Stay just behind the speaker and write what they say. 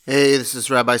Hey, this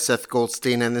is Rabbi Seth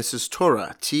Goldstein, and this is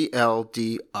Torah,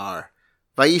 TLDR.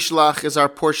 Vayishlach is our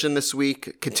portion this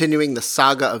week, continuing the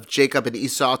saga of Jacob and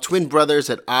Esau, twin brothers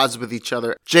at odds with each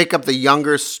other. Jacob the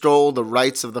younger stole the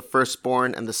rights of the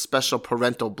firstborn and the special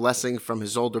parental blessing from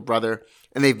his older brother,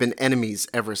 and they've been enemies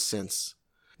ever since.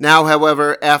 Now,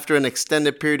 however, after an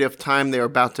extended period of time, they are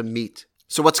about to meet.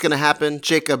 So what's going to happen?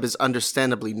 Jacob is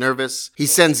understandably nervous. He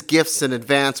sends gifts in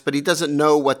advance, but he doesn't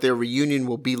know what their reunion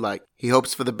will be like. He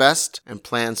hopes for the best and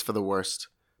plans for the worst.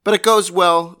 But it goes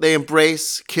well. They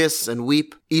embrace, kiss, and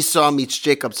weep. Esau meets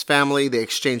Jacob's family. They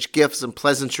exchange gifts and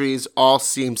pleasantries. All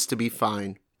seems to be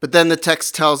fine. But then the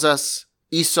text tells us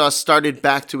Esau started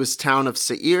back to his town of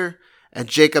Seir, and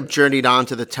Jacob journeyed on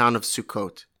to the town of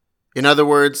Sukkot. In other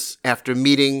words, after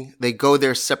meeting, they go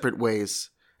their separate ways.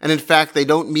 And in fact, they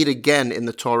don't meet again in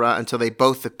the Torah until they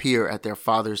both appear at their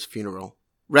father's funeral.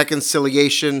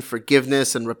 Reconciliation,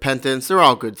 forgiveness, and repentance, they're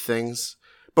all good things.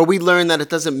 But we learn that it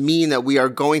doesn't mean that we are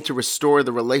going to restore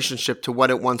the relationship to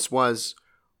what it once was,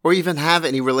 or even have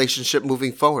any relationship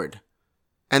moving forward.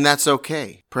 And that's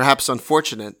okay. Perhaps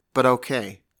unfortunate, but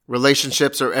okay.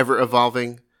 Relationships are ever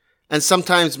evolving, and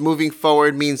sometimes moving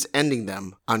forward means ending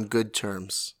them on good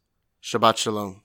terms. Shabbat Shalom.